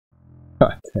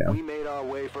God damn. We made our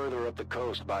way further up the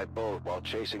coast by boat while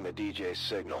chasing the DJ's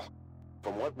signal.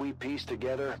 From what we pieced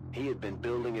together, he had been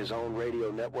building his own radio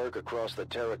network across the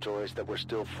territories that were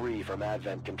still free from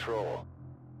Advent control.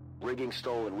 Rigging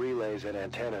stolen relays and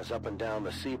antennas up and down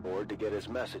the seaboard to get his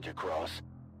message across,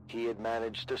 he had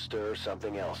managed to stir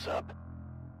something else up.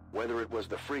 Whether it was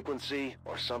the frequency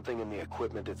or something in the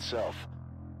equipment itself,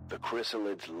 the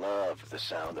chrysalids loved the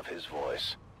sound of his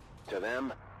voice. To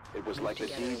them, it was like the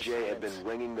DJ had been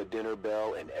ringing the dinner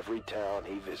bell in every town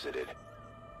he visited.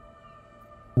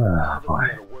 Now that we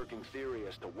had a working theory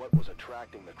as to what was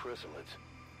attracting the chrysalids,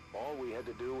 all we had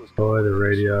to do was deploy the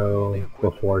radio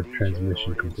before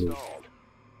transmission complete.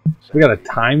 We got a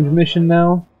timed mission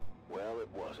now? Well, it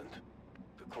wasn't.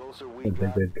 The closer we I think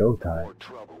got, they'd go the time. more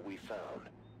trouble we found.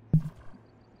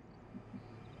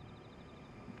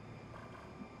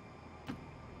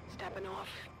 Stepping off.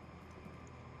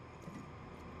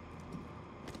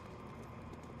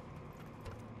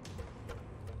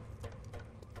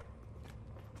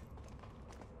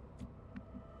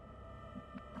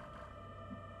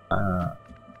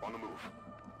 On the move.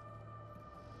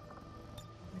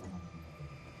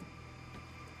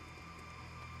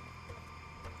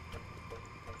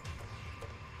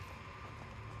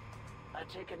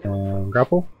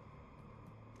 Grapple?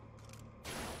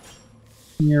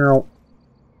 No.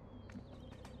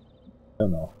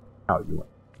 Don't know how you went.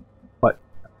 But,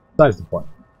 besides the point.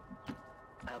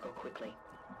 I'll go quickly.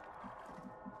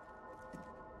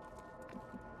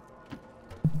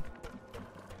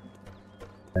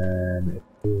 And if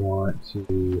we want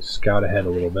to scout ahead a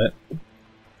little bit.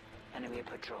 Enemy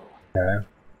patrol. Okay.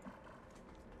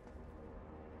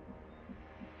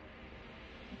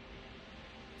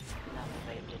 Not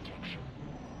flame detection.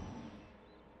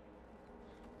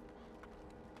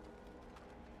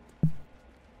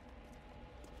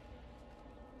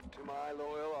 To my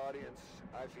loyal audience,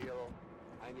 I feel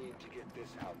I need to get this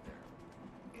out there.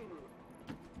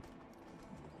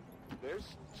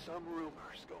 There's some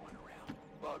rumors going around,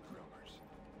 bug rumors.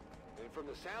 And from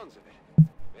the sounds of it,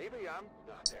 maybe I'm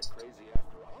not that crazy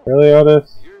after all. Really,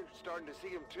 Otis? You're starting to see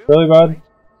them too. Really, bud? Right?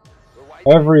 The white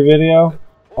Every video? the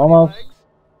pointy Almost? legs,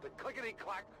 the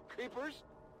clickety-clack creepers.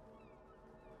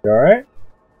 You alright?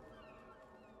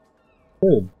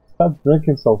 Dude, stop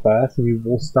drinking so fast and you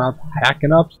will stop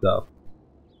hacking up stuff.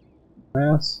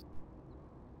 Ass.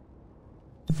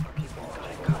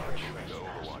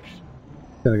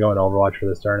 Gonna go into Overwatch for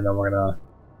this turn, and then we're gonna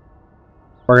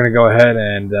go ahead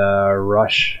and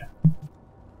rush.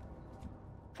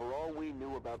 For all we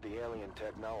knew about the alien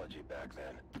technology back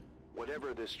then,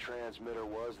 whatever this transmitter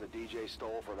was the DJ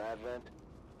stole from Advent,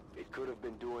 it could have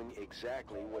been doing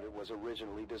exactly what it was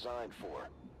originally designed for.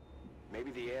 Maybe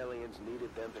the aliens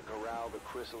needed them to corral the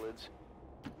chrysalids.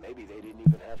 Maybe they didn't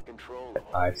even have control of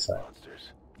all these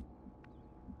monsters.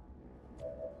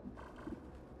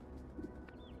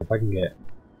 If I can get,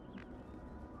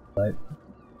 I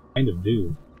kind of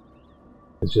do.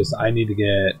 It's just I need to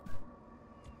get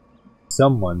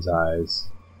someone's eyes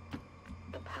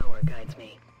The power guides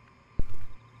me.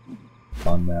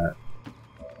 on that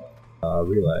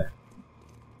relay.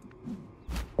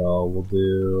 So we'll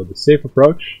do the safe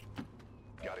approach.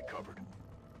 Got it covered.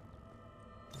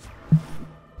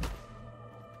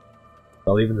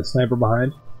 While leaving the sniper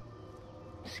behind.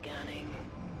 Scanning.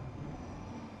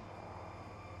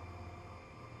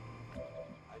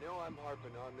 I know I'm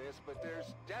harping on this, but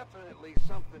there's definitely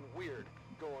something weird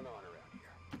going on around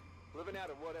here. Living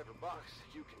out of whatever box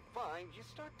you can find, you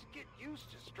start to get used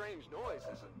to strange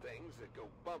noises and things that go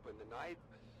bump in the night.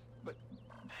 But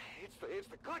it's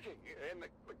the clicking and the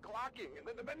clocking and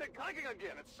then the clicking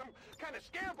again. It's some kind of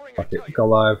scampering. I tell you. Go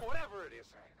live. Whatever it is,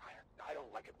 I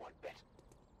don't like it one bit.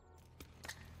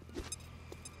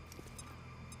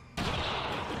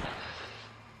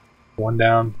 One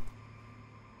down.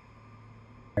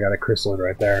 I got a chrysalid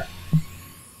right there.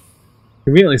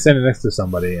 Conveniently standing next to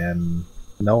somebody and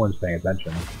no one's paying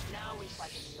attention. Now we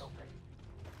fight in the open.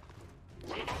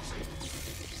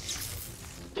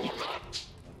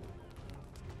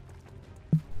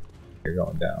 You're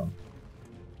going down.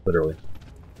 Literally.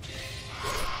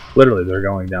 Literally, they're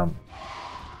going down.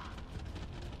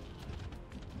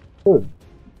 Dude.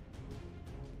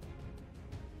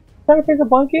 Trying to take a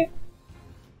blanket?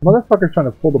 Motherfucker's trying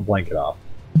to pull the blanket off.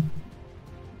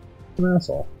 An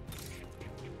asshole.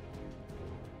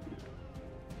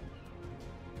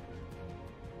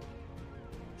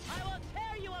 I will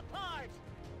tear you apart.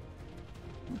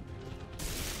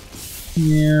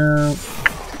 Yeah.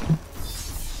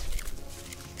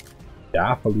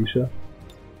 Yeah, Felicia.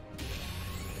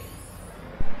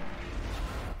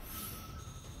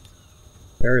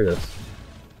 Bury this.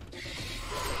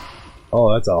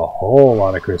 Oh, that's a whole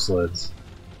lot of chrysalids.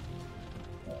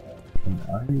 Can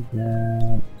I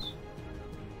get...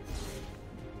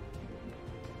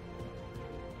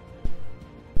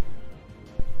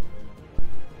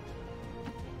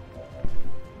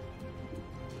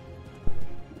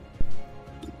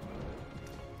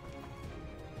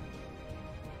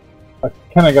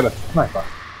 Can I get a sniper?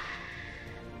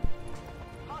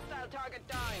 Hostile target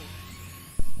down.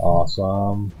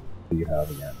 Awesome. What do you have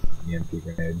again? EMP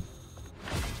grenade.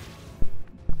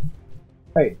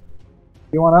 Hey,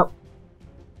 you want up?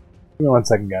 Give me 1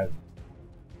 second, guys.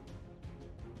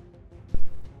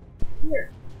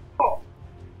 Here. Oh.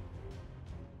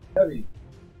 Heavy.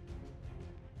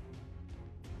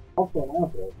 Also an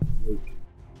apple. Like,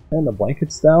 and the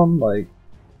blankets down? Like,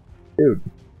 dude.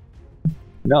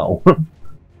 No.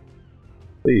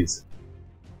 Please.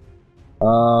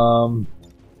 I've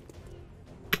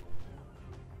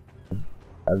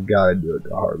got to do it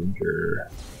to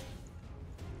Harbinger.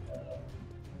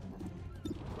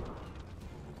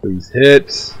 Please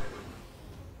hit.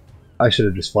 I should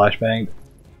have just flashbanged.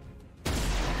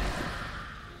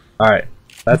 Alright,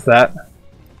 that's that.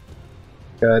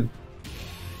 Good.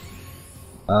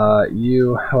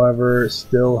 You, however,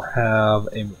 still have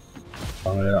a...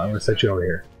 I'm gonna set you over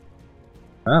here.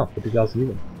 Wow, 50,000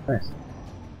 even. Nice.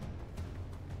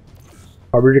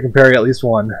 Harbinger can parry at least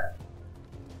one.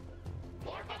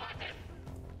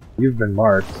 You've been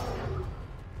marked.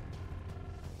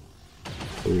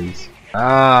 Please.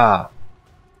 Ah!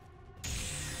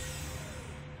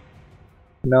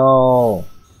 No!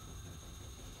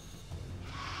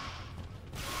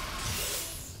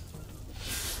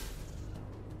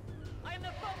 I am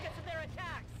the focus of their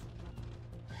attacks.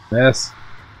 Miss.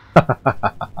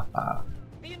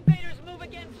 The invaders move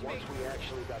against me. Once we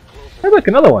actually got closer Hey, look,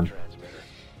 another one. transmitter,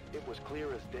 it was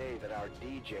clear as day that our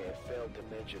DJ had failed to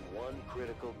mention one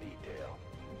critical detail.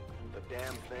 The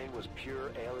damn thing was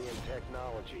pure alien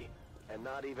technology, and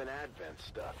not even Advent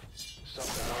stuff.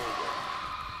 Something older.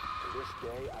 To this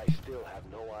day, I still have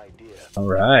no idea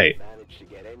Alright. how I managed to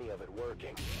get any of it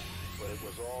working, but it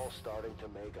was all starting to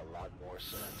make a lot more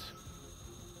sense.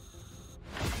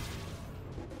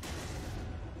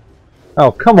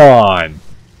 Oh, come on!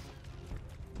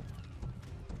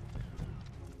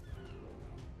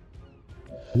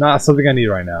 Not something I need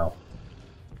right now.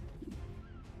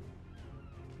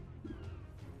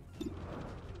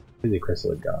 Is the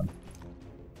chrysalid gone?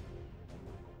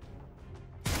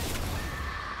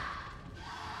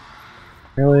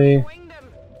 Really? Wing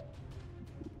them.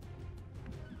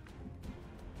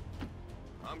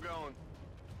 I'm going.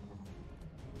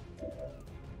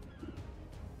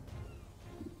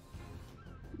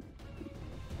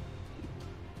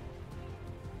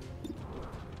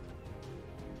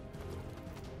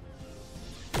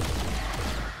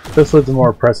 Chrysalid's a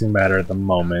more pressing matter at the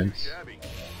moment. Shabby.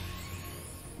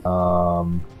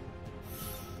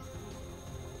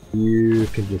 You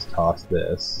can just toss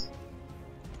this.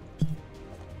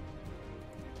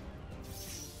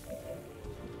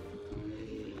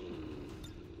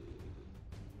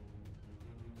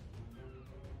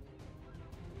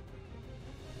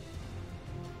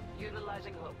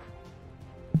 Utilizing hook.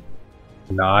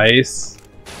 Nice.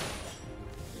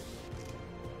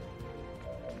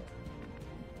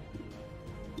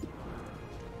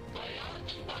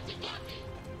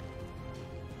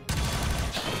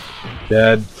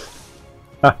 Dead.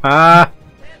 Haha!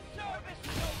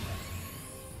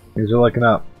 Things are looking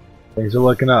up. Things are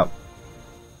looking up.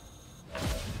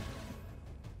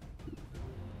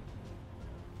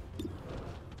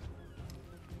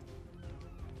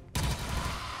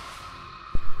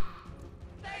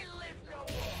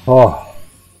 Oh.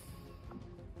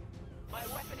 My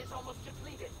weapon is almost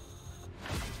depleted.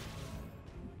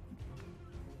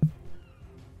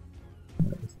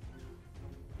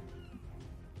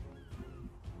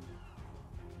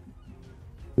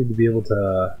 Need to be able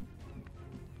to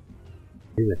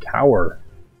use a tower.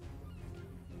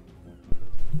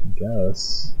 I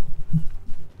guess.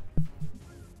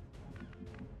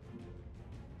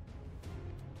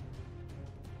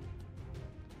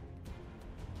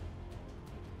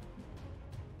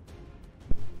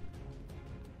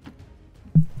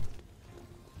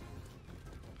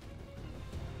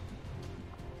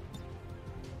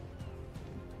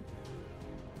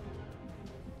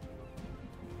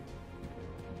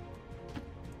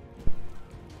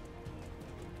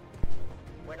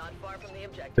 We're not far from the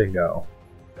objective. Bingo.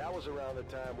 That was around the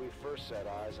time we first set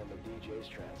eyes on the DJ's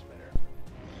transmitter.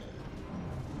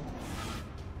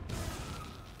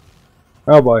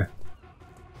 Oh boy.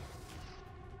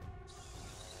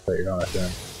 Wait, you're going after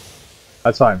him.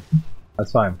 That's fine.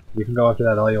 That's fine. You can go after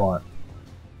that all you want.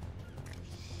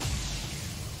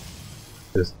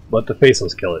 Just let the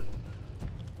faceless kill it.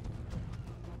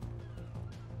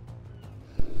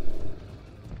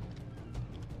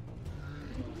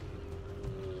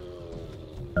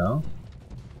 No?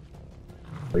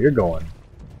 Where you're going?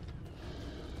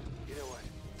 You know what?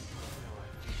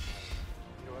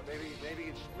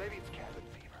 Maybe it's cabin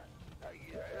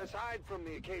fever. Aside from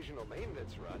the occasional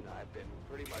maintenance run, I've been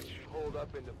pretty much holed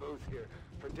up in the booth here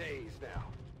for days now.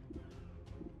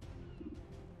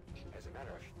 As a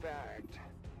matter of fact,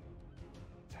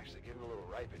 it's actually getting a little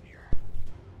ripe in here.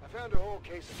 I found a whole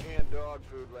case of canned dog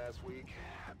food last week.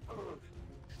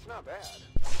 It's not bad.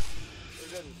 It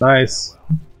doesn't Nice. smell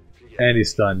that well, if you get And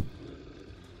he's stunned.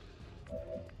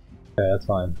 Okay, that's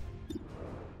fine.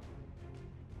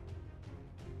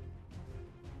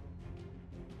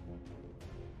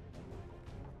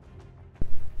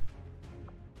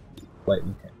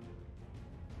 Lightning can.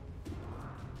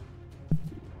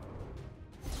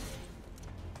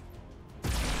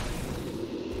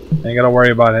 Ain't gotta worry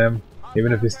about him,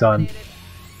 even if he's stunned.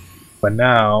 But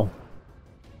now,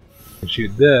 I can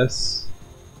shoot this.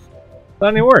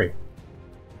 Don't even worry.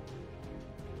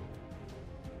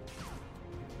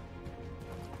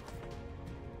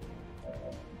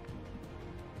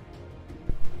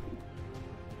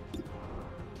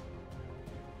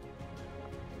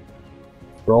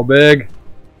 Roll big.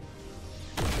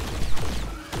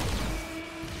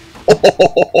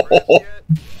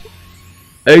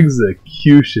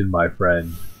 Execution, my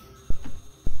friend.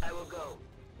 I will go.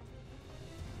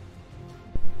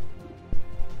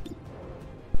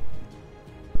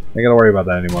 Ain't gotta worry about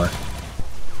that anymore.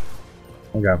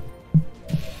 Okay.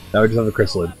 Now we just have the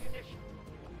chrysalid.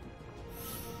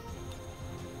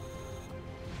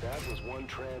 That was one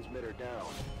transmitter down,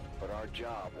 but our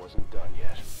job wasn't done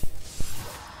yet.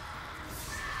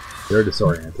 You're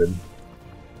disoriented.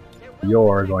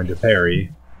 You're going to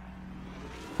parry.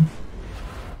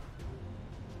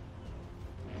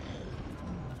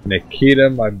 Nikita,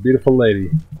 my beautiful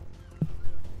lady.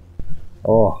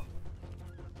 Oh.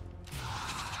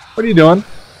 What are you doing?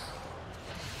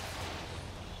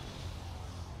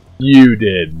 You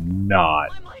did not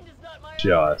My mind is not my own.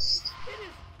 just. It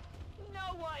is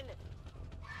no one.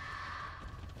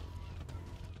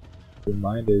 Your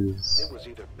mind is. It was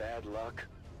either bad luck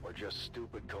or just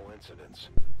stupid coincidence.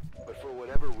 But for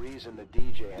whatever reason, the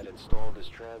DJ had installed his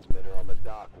transmitter on the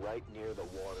dock right near the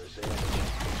water's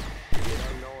edge. He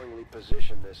had unknowingly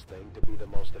positioned this thing to be the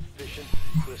most efficient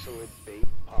chrysalid bait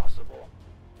possible.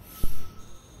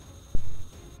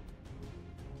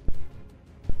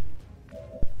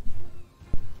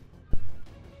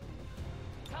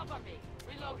 Cover me.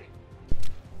 Reloading.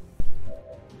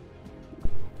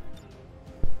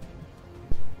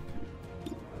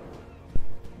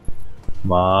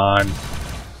 Come on.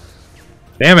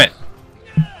 Damn it.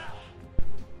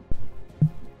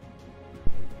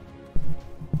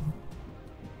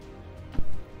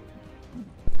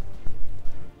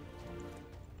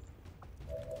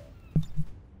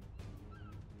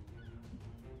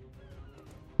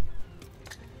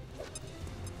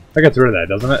 That gets rid of that,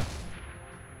 doesn't it?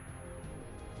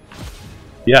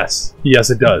 Yes. Yes,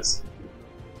 it does.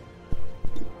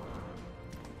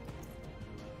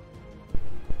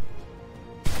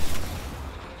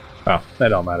 Oh, that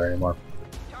don't matter anymore.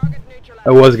 It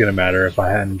was gonna matter if I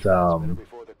hadn't,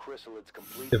 Before the chrysalids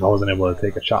complete, if I wasn't able to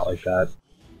take a shot like that.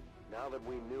 now that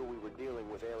we knew we were dealing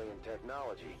with alien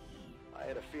technology, I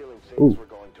had a feeling Ooh. things were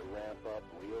going to ramp up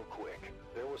real quick.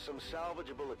 There was some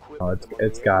salvageable equipment. Oh, it's- among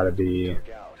it's the gotta aliens we be- took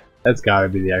out. That's gotta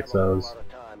be the Didn't have a whole Exos. lot of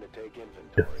time to take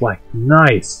inventory. Deflect,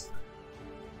 nice!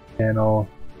 Panel,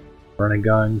 run a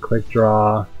gun, quick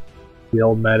draw,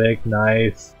 field medic,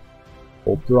 nice.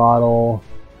 Full throttle.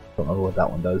 Don't remember what that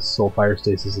one does. Soul fire,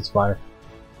 stasis is fire.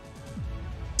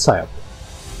 Psyop.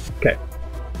 Okay.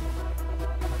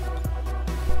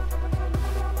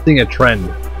 Seeing a trend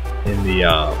in the